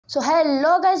So hello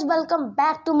guys, welcome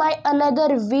back to my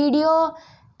another video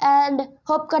and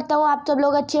hope करता हूँ आप सब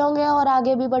लोग अच्छे होंगे और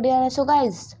आगे भी बढ़िया रहे। सो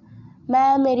गाइस,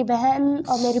 मैं, मेरी बहन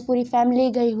और मेरी पूरी फैमिली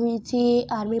गई हुई थी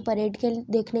आर्मी परेड के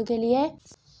देखने के लिए।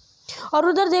 और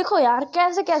उधर देखो यार,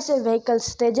 कैसे कैसे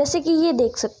व्हीकल्स थे, जैसे कि ये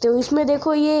देख सकते हो। इसमें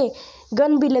देखो, ये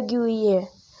गन भी लगी हुई है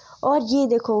और ये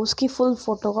देखो उसकी फुल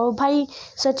फोटो का भाई,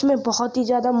 सच में बहुत ही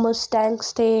ज़्यादा मस्त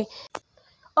टैंक्स थे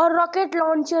और रॉकेट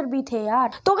लॉन्चर भी थे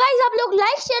यार। तो गाइस, आप लोग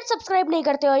लाइक शेयर सब्सक्राइब नहीं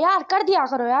करते हो यार, कर दिया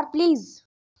करो यार प्लीज।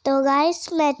 तो गाइस,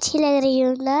 मैं अच्छी लग रही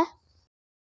हूँ ना?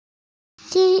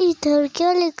 ये इधर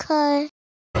क्या लिखा है?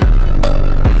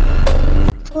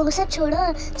 वो सब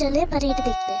छोड़ो, चले परेड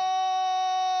देखते हैं।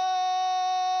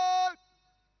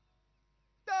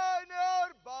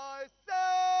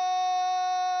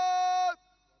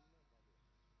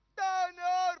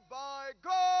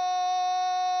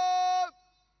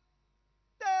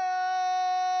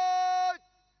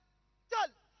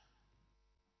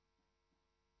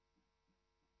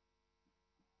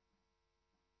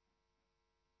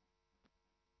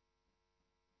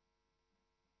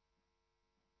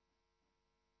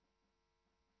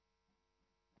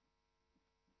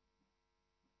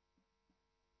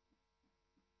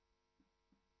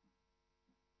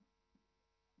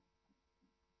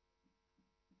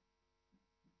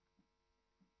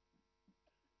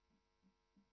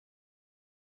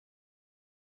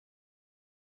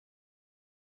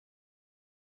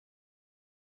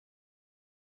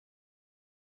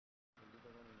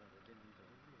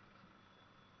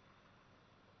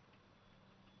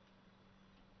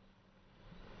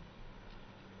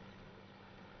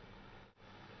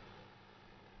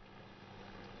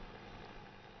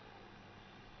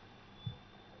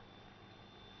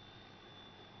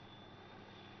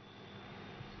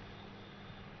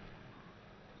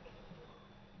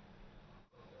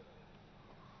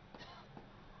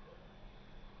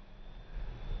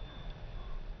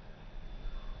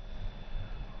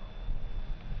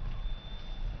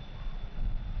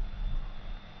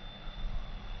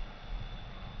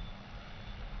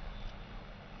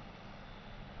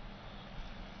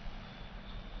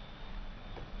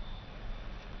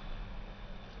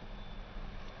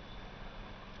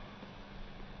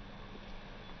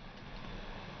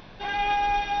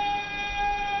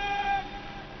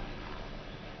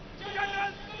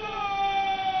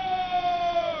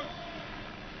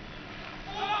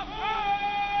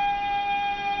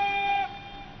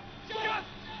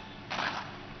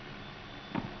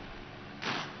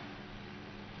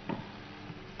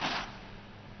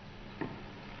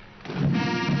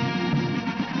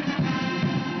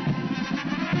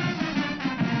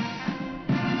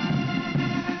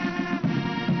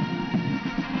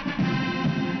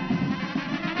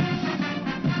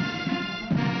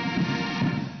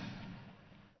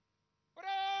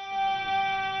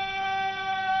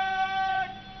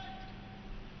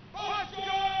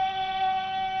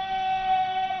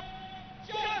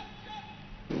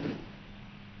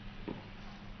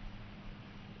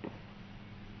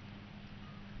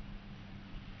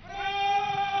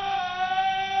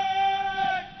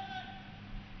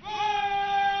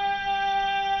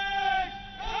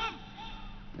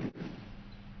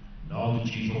 Now the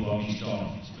Chief of Army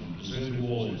Staff will present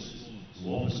awards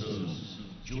to officers,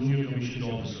 junior commissioned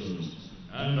officers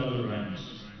and other ranks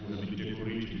who have been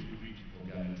decorated for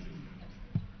gallantry.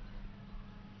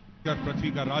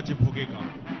 पृथ्वी का राज्य भोगेगा।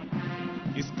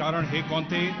 इस कारण हे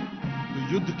कौंते,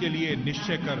 तू युद्ध के लिए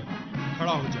निश्चय कर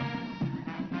खड़ा हो जा।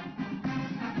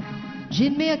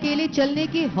 जिनमें अकेले चलने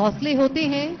के हौसले होते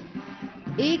हैं,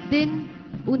 एक दिन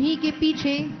उन्हीं के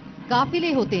पीछे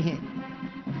काफिले होते हैं।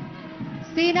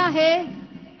 सेना है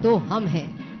तो हम हैं।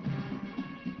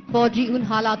 फौजी उन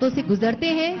हालातों से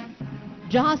गुजरते हैं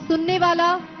जहां सुनने वाला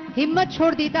हिम्मत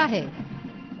छोड़ देता है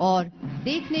और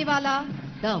देखने वाला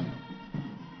दम।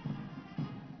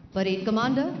 Parade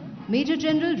commander major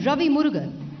general Ravi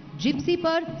Murugan Gypsy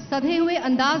पर सधे हुए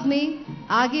अंदाज में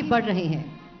आगे बढ़ रहे हैं।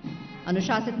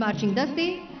 अनुशासित मार्चिंग दस्ते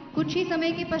कुछ ही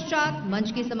समय के पश्चात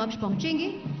मंच के समक्ष पहुंचेंगे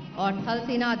और थल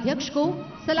सेना अध्यक्ष को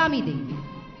सलामी देंगे।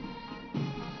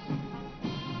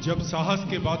 जब साहस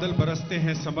के बादल बरसते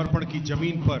हैं समर्पण की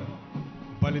जमीन पर,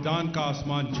 बलिदान का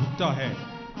आसमान झुकता है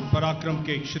पराक्रम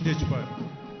के क्षितिज पर,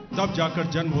 तब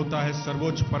जाकर जन्म होता है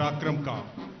सर्वोच्च पराक्रम का।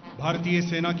 भारतीय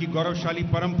सेना की गौरवशाली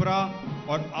परंपरा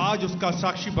और आज उसका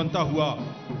साक्षी बनता हुआ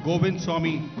गोविंद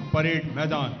स्वामी परेड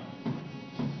मैदान।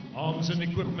 Arms and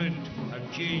equipment have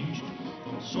changed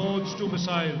from swords to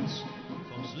missiles,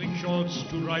 from slingshots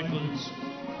to rifles,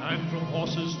 and from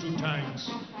horses to tanks.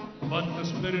 But the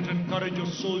spirit and courage of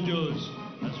soldiers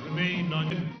has remained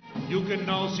unchanged. You can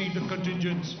now see the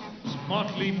contingents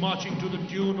smartly marching to the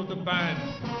tune of the band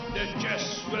their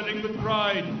chests swelling with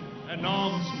pride and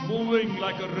arms moving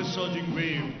like a resurging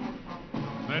wave.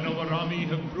 Men of our army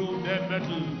have proved their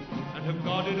mettle and have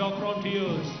guarded our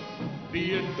frontiers,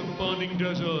 be it the burning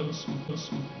deserts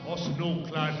or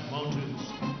snow-clad mountains,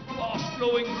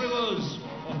 fast-flowing rivers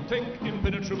or thick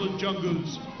impenetrable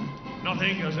jungles.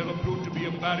 Nothing has ever proved to be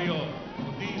a barrier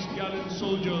for these gallant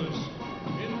soldiers.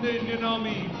 In the Indian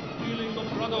Army, the feeling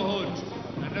of brotherhood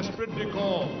and esprit de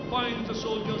corps binds the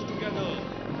soldiers together,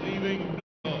 leaving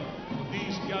no fear for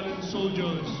these gallant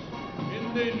soldiers.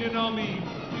 In the Indian Army,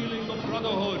 the feeling of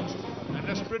brotherhood and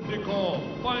esprit de corps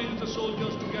binds the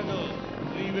soldiers together,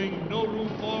 leaving no room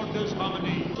for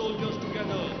disharmony. Soldiers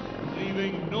together,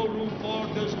 leaving no room for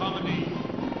disharmony.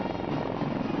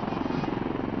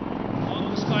 On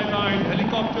the skyline,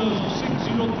 helicopters of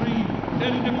 603,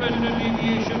 10 Independent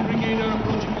Aviation Brigade are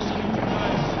approaching the saluting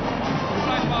lines. The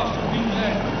flypast is being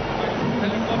led by 2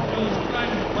 helicopters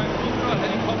flanked by Cobra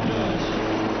helicopters.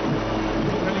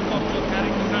 The helicopter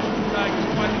carrying the national flag is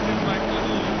piloted by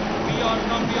Colonel B.R.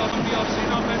 Nambiar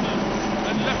Sena Medal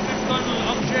and Lieutenant Colonel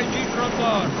Akshay G.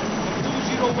 Rambar of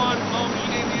 201 Army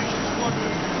Aviation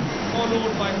Squadron,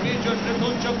 followed by Major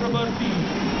Nithun Chakrabarti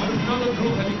on another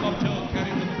group helicopter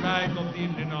carrying the flag of the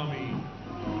Indian Army.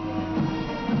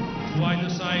 To either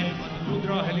side are the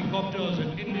Rudra helicopters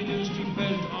and indigenous Team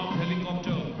Belt armed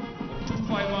helicopter of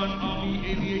 251 Army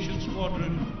Aviation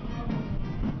Squadron.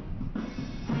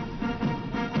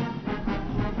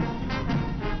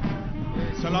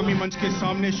 सलामी मंच के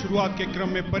सामने शुरुआत के क्रम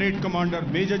में parade commander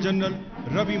major general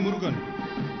Ravi Murugan.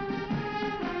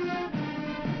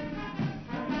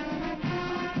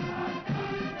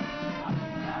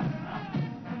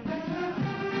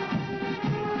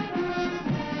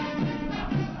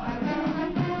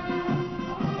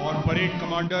 और parade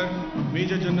commander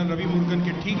major general Ravi Murugan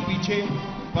के ठीक पीछे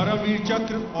परमवीर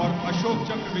चक्र और अशोक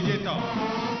चक्र विजेता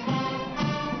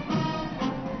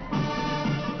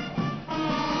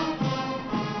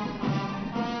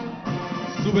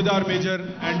सूबेदार major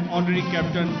and honorary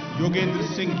captain Yogendra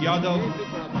Singh Yadav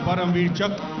Paramvir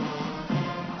चक्र,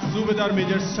 सूबेदार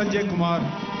मेजर संजय कुमार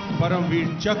परमवीर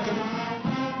चक्र,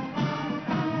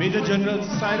 मेजर जनरल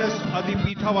साइरस आदि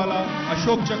पीठावाला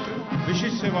अशोक चक्र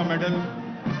विशिष्ट सेवा मेडल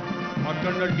और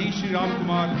कर्नल डी श्री राम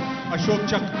कुमार अशोक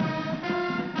चक्र।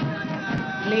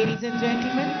 Ladies and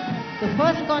gentlemen, the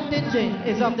first contingent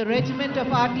is of the Regiment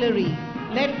of Artillery,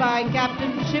 led by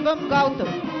Captain Shivam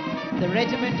Gautam. The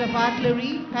Regiment of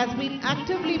Artillery has been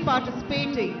actively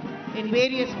participating in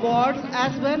various wars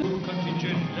as well.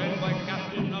 Contingent led by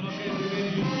Captain Akshay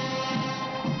Dwivedi.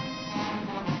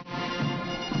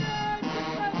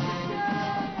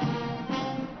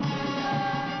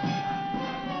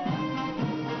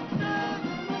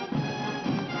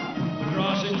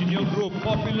 Madras Engineer Group,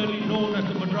 popularly known as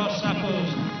the Madras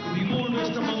Sappers, the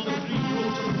oldest among the 3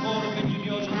 groups of the Corps of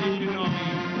Engineers of the Indian Army.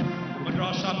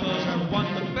 Madras Sappers have won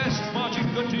the best marching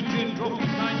contingent trophy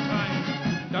 9 times.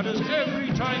 That is, every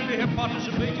time they have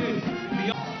participated in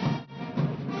the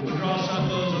Madras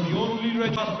Sappers are the only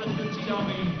Madras Presidency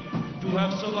Army to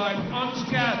have survived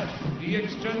unscathed the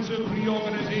extensive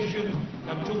reorganization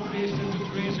that took place since its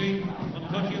raising on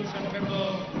 30th September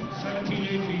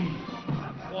 1780,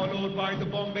 followed by the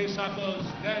Bombay Sappers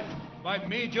led by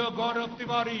Major Gaurav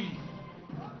Tiwari.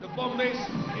 The Bombay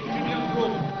Engineer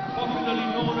Group, popularly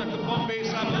known as the Bombay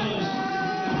Sappers,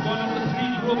 is one of the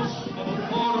 3 groups of the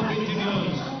Corps of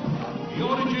Engineers. The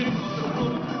origin of the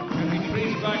group can be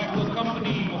traced back to a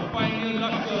company of pioneer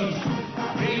lashkars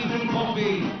raised in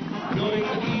Bombay during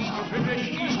the British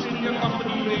East India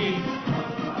Company raid.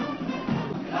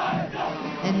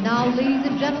 And now, ladies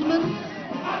and gentlemen,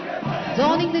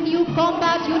 donning the new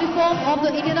combat uniform of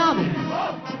the Indian Army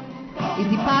is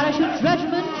the Parachute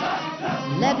Regiment,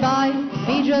 led by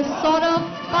Major Saurabh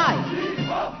Pai.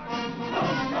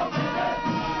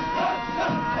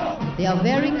 They are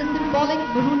wearing the symbolic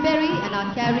maroon berry and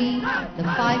are carrying the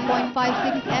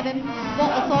 5.56 mm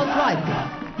small assault rifle.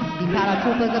 The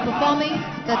paratroopers are performing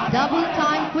the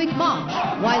double-time quick march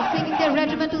while singing their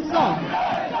regimental song.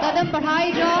 Kadam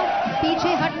बढ़ाए जाओ,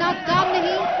 पीछे हटना काम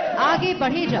नहीं, आगे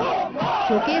बढ़े जाओ,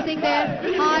 showcasing their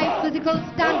high physical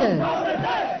standards.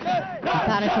 The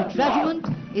Parachute Regiment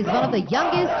is one of the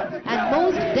youngest and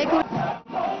most decorated.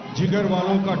 जिगर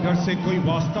वालों का डर से कोई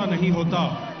वास्ता नहीं होता,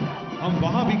 हम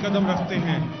वहां भी कदम रखते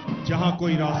हैं जहां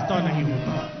कोई रास्ता नहीं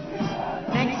होता।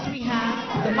 Next we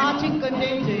have the marching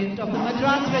contingent of the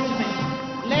Madras Regiment,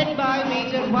 led by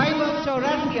Major Vaibhav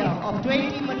Chaurasia of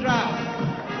 20 Madras.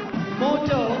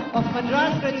 Motto of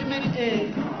Madras Regiment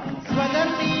is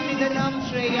Swadharmi Nidanam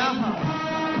Shreyaha,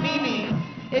 meaning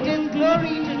it is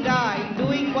glory to die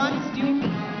doing one's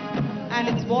duty. and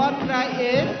its war cry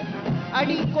is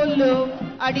Adi Kollu,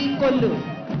 Adi Kollu.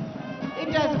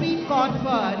 It has been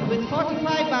conferred with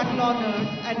 45 battle honors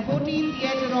and 14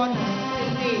 theatre honors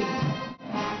till date.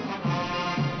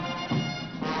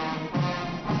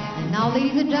 Now,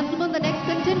 ladies and gentlemen, the next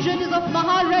contingent is of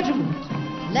Mahar Regiment,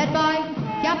 led by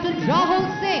Captain Rahul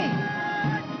Singh.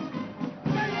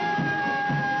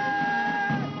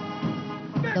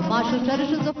 The martial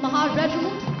traditions of Mahar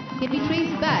Regiment can be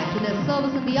traced back to their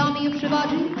service in the army of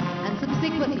Shivaji and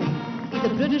subsequently in the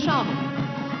British Army.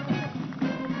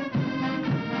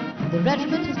 The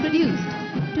regiment has produced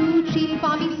 2 Chief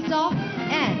Army Staff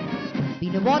and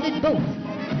been awarded both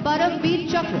Paramveer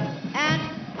Chakra and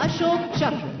Ashok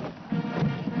Chakra.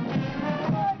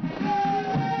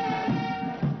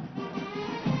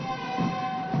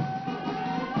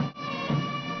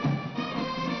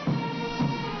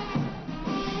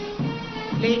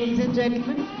 Ladies and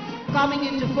gentlemen, coming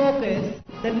into focus,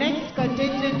 the next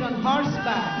contingent on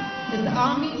horseback is the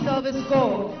Army Service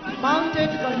Corps mounted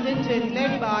contingent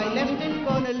led by Lieutenant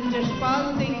Colonel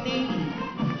Jashpal Singh Negi.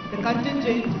 The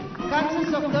contingent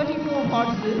consists of 34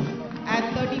 horses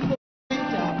and 34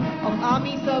 center of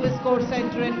Army Service Corps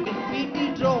Center and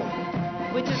BT drone,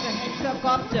 which is a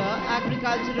hexacopter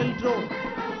agricultural drone.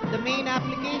 The main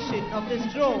application of this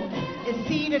drone is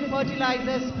seed and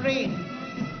fertilizer spraying.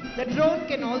 The drone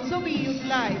can also be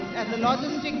utilized as a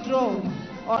logistic drone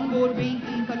on board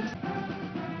vehicle control.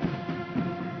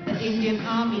 The Indian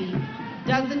Army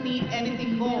doesn't need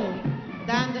anything more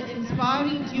than the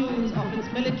inspiring tunes of its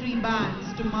military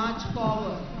bands to march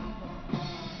forward.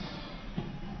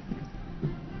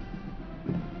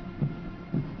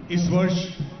 इस वर्ष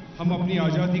हम अपनी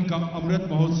आजादी का अमृत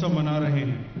महोत्सव मना रहे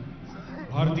हैं।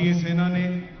 भारतीय सेना ने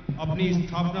अपनी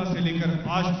स्थापना से लेकर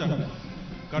आज तक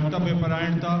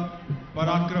कर्तव्यपरायणता,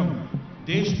 पराक्रम,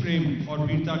 देश प्रेम और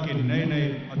वीरता के नए-नए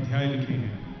अध्याय लिखे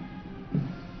हैं।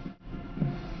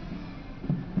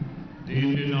 The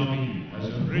Indian Army has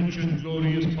a rich and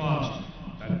glorious past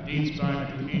that dates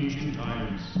back to ancient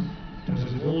times. It has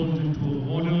evolved into a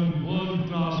modern,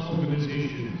 world-class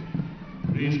organization.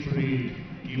 Race Parade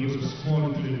gave us a small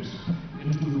glimpse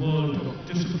into the world of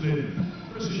discipline,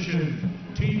 precision,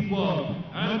 teamwork,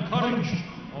 and courage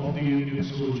of the Indian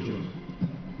soldier.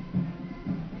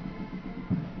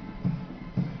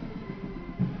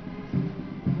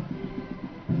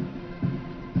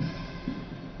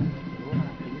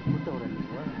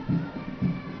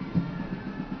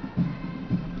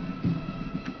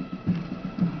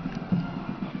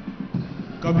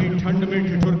 कभी ठंड में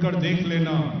ठिठुर कर देख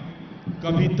लेना,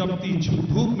 कभी तपती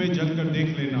धूप में जलकर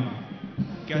देख लेना,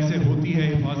 कैसे होती है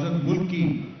हिफाजत मुल्क की,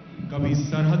 कभी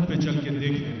सरहद पे चल के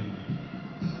देख लेना।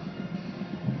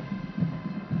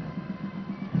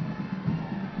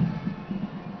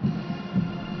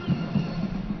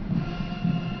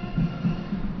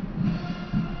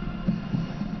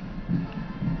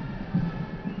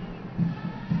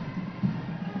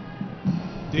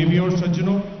 देवियों और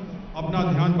सज्जनों, अपना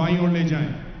ध्यान बाईं ओर ले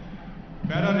जाएं।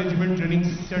 पैरा रेजिमेंट ट्रेनिंग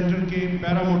सेंटर के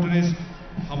पैरा मोटरिस्ट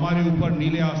हमारे ऊपर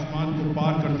नीले आसमान को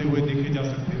पार करते हुए देखे जा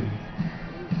सकते हैं।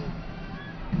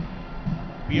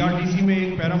 पीआरटीसी में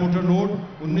एक पैरा मोटर नोड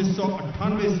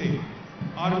 1998 से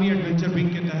आर्मी एडवेंचर विंग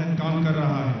के तहत काम कर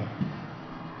रहा है।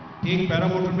 एक पैरा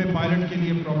मोटर में पायलट के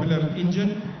लिए प्रोपेलर इंजन,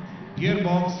 गियर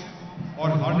बॉक्स और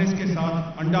हार्नेस के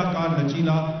साथ अंडाकार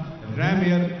लचीला रैम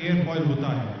एयरफॉयल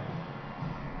होता है।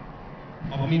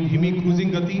 अपनी धीमी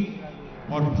क्रूजिंग गति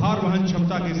और भार वहन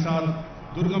क्षमता के साथ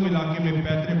दुर्गम इलाके में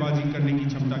पैंतरेबाजी करने की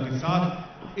क्षमता के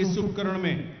साथ इस उपकरण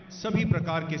में सभी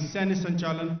प्रकार के सैन्य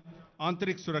संचालन,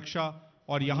 आंतरिक सुरक्षा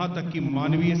और यहां तक कि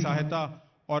मानवीय सहायता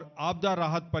और आपदा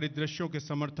राहत परिदृश्यों के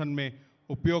समर्थन में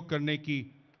उपयोग करने की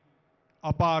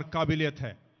अपार काबिलियत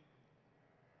है।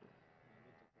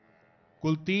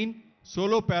 कुल 3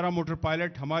 सोलो पैरामोटर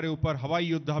पायलट हमारे ऊपर हवाई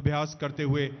युद्धाभ्यास करते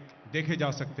हुए देखे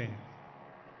जा सकते हैं।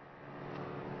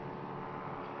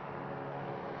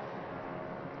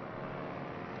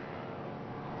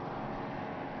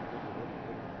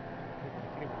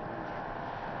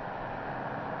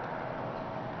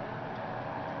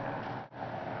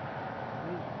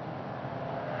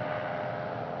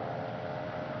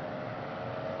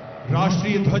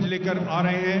 राष्ट्रीय ध्वज लेकर आ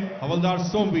रहे हैं हवलदार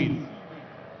सोमवीर।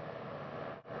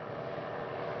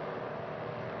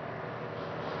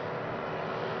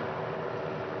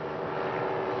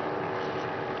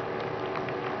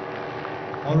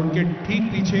 और उनके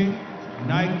ठीक पीछे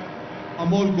नायक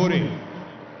अमोल गोरे।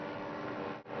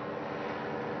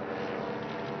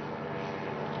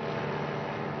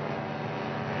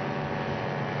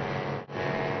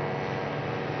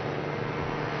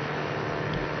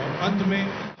 और अंत में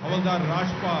हवलदार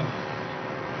राजपाल।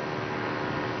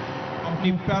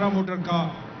 अपनी पैरामोटर का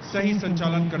सही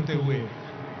संचालन करते हुए।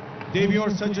 देवियों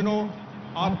और सज्जनों,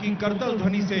 आपकी करतल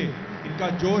ध्वनि से इनका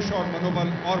जोश और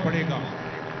मनोबल और बढ़ेगा।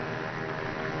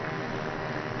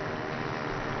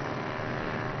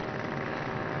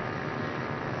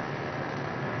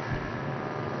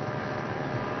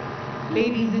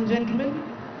 Ladies and gentlemen,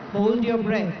 hold your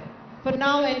breath. For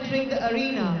now entering the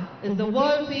arena is the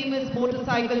world-famous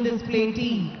motorcycle display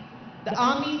team, the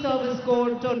Army Service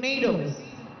Corps Tornadoes.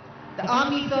 The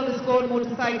Army Service Corps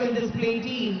motorcycle display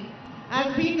team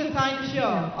has been the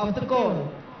cynosure of the Corps,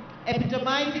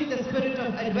 epitomizing the spirit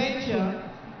of adventure,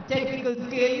 technical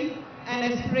skill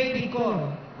and esprit de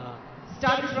corps.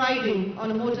 Stunt riding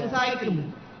on a motorcycle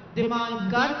demands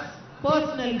guts,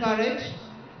 personal courage,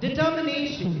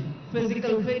 determination,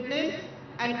 physical fitness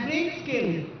and great skill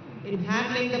in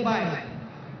handling the bike.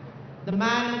 The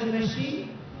man and the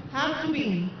machine have to be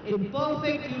in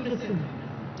perfect unison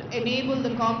to enable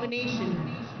the combination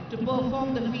to perform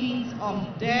the feats of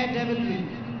daredevilry.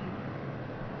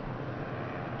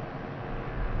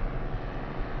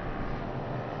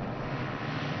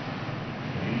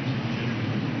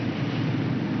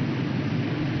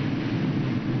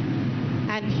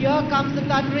 And here comes the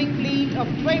thundering fleet of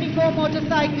 24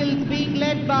 motorcycles being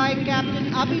led by Captain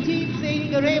Abhijit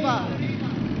Singh Garewal.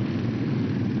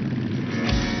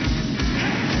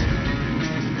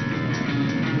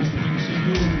 Opening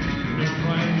salute, the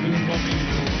triangle bombing.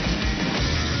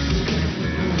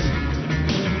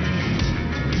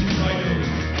 These riders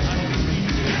have to be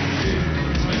the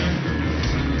triangle.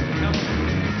 Captain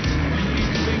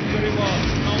Abhijit Singh Garewal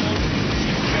now on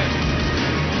the best.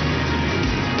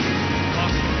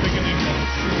 After the beginning of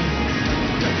the show,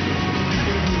 Captain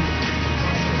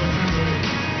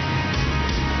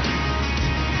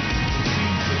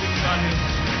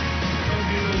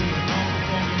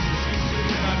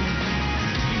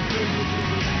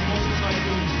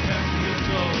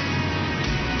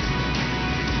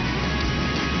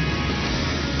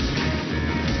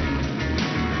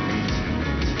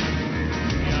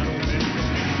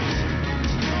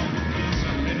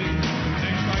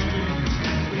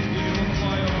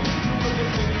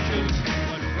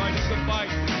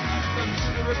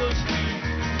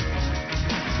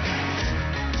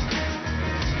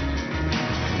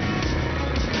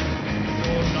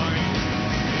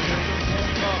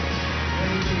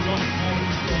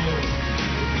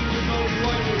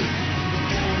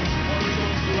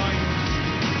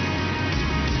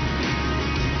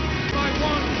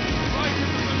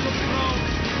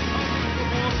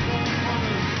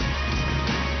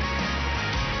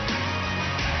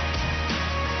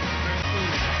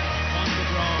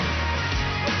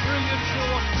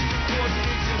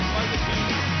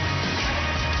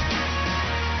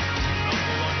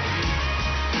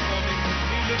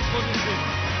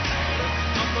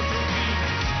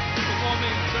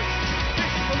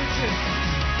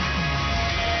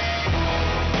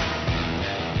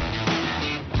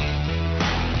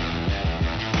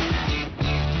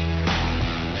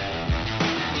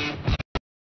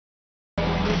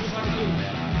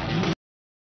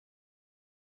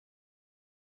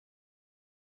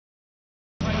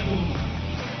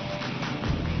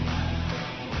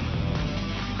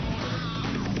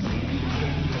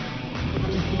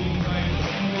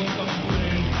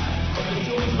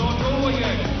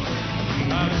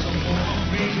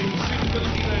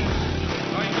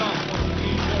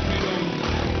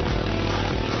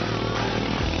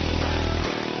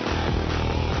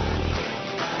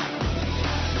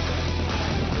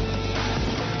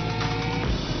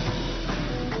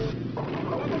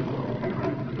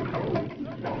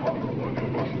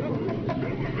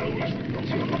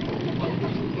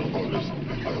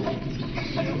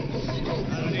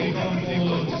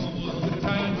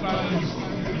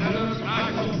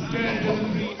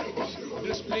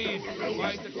Displayed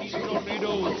by the Team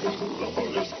Tornadoes.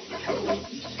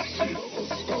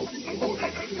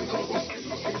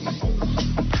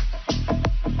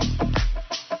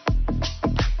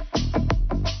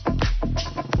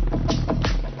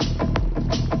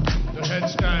 The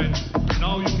headstand.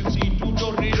 Now you can see two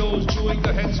tornadoes doing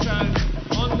the headstand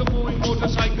on the moving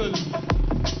motorcycle.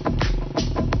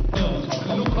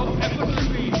 Look how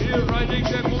effortlessly they're riding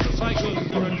their motorcycle.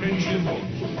 Your attention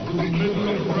to the middle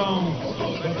of the ground.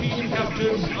 The team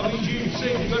captain Abhijit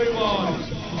Singh Garewal,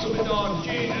 Subedar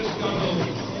J.S. Yadav,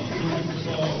 to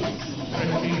perform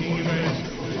breathtaking event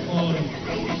called the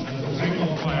Ring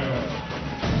of Fire.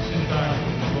 Sit back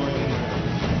and enjoy the event.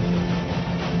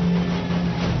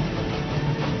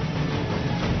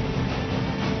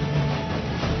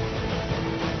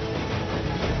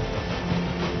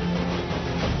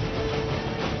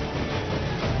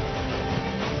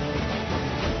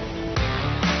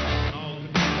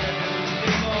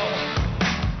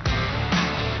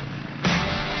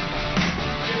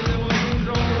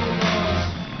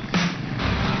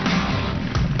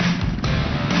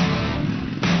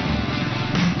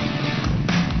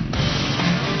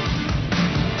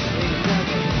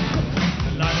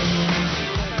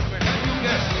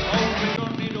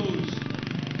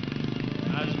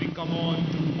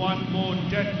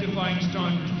 electrifying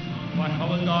stunt by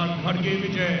Havaldar Kharge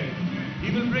Vijay.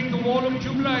 He will break the wall of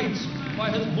tube lights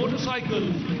by his motorcycle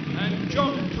and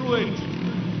jump through it.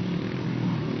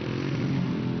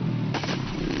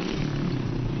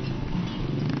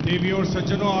 देवी और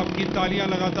सज्जनों, आपकी तालियां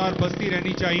लगातार बजती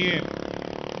रहनी चाहिए।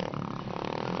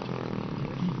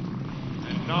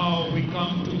 And now we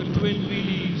come to the twin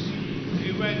wheelies, the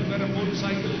event where a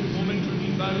motorcycle is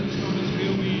momentarily balanced on his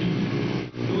rear wheel.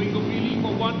 Doing a wheelie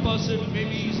for one person may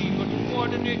be easy, but to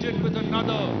coordinate it with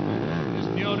another is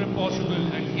near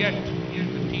impossible, and yet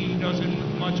the team does it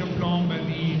with much aplomb and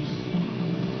ease.